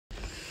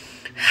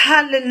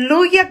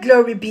Hallelujah,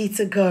 glory be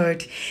to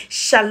God.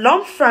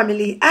 Shalom,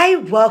 family. I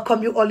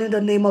welcome you all in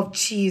the name of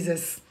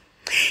Jesus.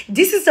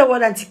 This is the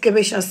word and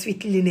declaration,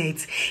 sweet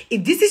Lynette.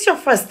 If this is your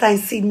first time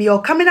seeing me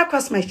or coming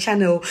across my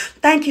channel,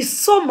 thank you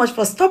so much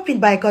for stopping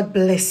by. God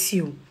bless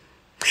you.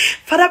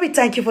 Father, we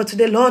thank you for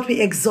today. Lord, we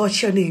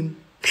exalt your name.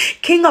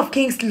 King of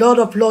kings, Lord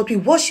of lords, we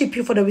worship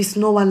you, for there is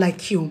no one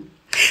like you.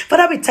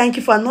 Father, we thank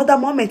you for another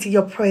moment in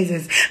your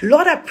presence.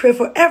 Lord, I pray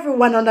for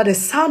everyone under the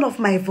sound of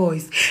my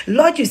voice.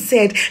 Lord, you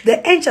said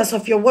the angels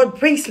of your word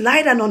brings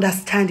light and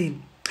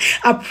understanding.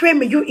 I pray,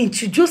 may you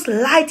introduce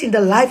light in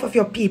the life of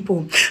your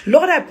people.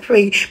 Lord, I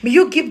pray, may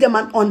you give them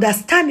an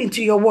understanding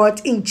to your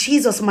word in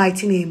Jesus'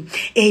 mighty name.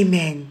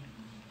 Amen.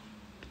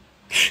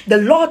 The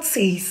Lord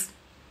says,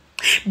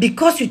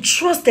 because you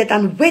trusted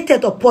and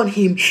waited upon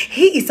him,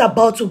 he is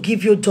about to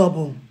give you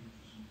double.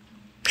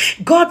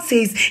 God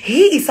says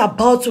he is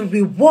about to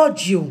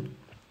reward you.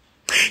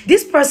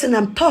 This person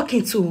I'm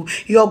talking to,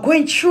 you're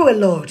going through a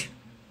lot.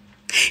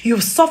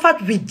 You've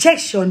suffered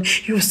rejection.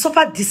 You've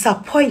suffered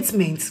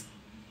disappointment.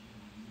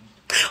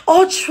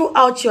 All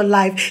throughout your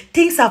life,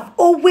 things have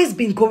always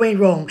been going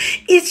wrong.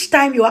 Each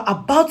time you are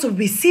about to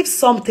receive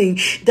something,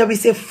 there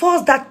is a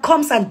force that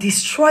comes and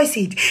destroys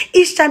it.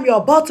 Each time you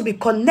are about to be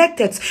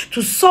connected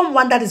to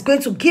someone that is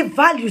going to give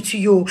value to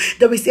you,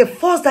 there is a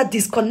force that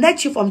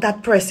disconnects you from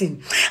that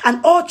person. And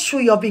all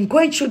through, you have been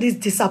going through this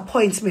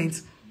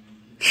disappointment.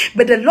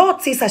 But the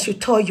Lord says I should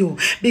tell you,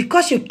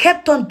 because you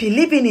kept on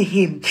believing in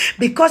him,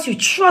 because you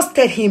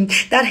trusted him,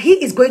 that he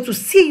is going to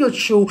see you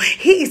through.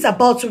 He is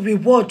about to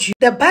reward you.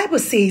 The Bible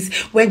says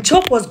when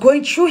Job was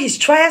going through his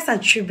trials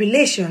and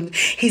tribulations,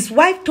 his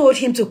wife told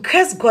him to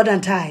curse God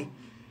and die.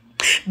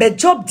 But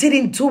Job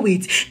didn't do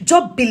it.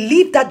 Job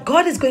believed that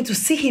God is going to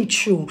see him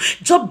through.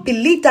 Job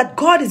believed that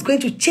God is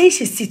going to change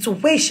his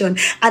situation.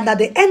 And at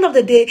the end of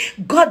the day,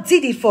 God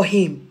did it for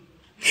him.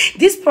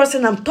 This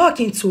person I'm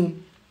talking to,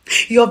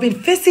 you have been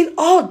facing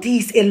all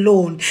these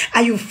alone,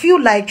 and you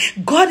feel like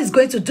God is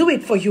going to do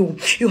it for you.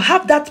 You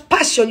have that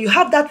passion, you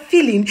have that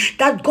feeling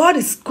that God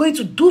is going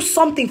to do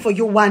something for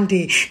you one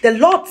day. The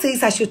Lord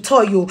says I should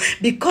tell you,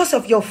 because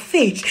of your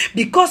faith,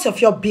 because of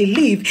your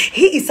belief,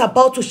 he is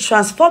about to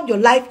transform your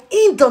life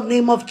in the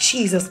name of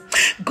Jesus.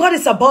 God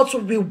is about to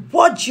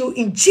reward you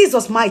in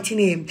Jesus' mighty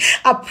name.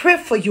 I pray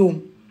for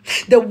you.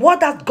 The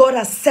word that God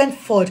has sent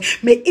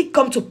forth, may it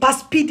come to pass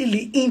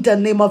speedily in the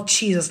name of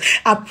Jesus.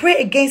 I pray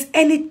against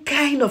any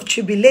kind of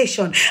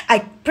tribulation. I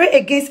pray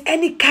against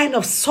any kind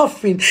of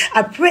suffering.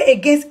 I pray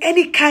against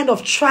any kind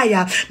of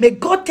trial. May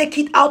God take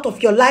it out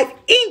of your life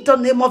in the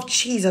name of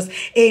Jesus.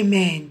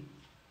 Amen.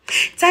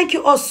 Thank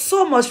you all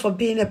so much for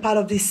being a part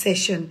of this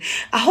session.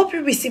 I hope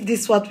you receive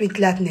this word with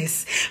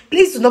gladness.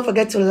 Please do not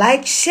forget to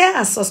like, share,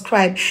 and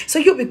subscribe so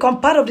you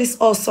become part of this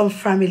awesome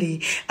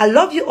family. I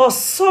love you all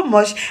so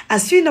much,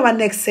 and see you in our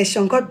next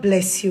session. God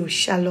bless you.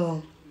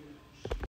 Shalom.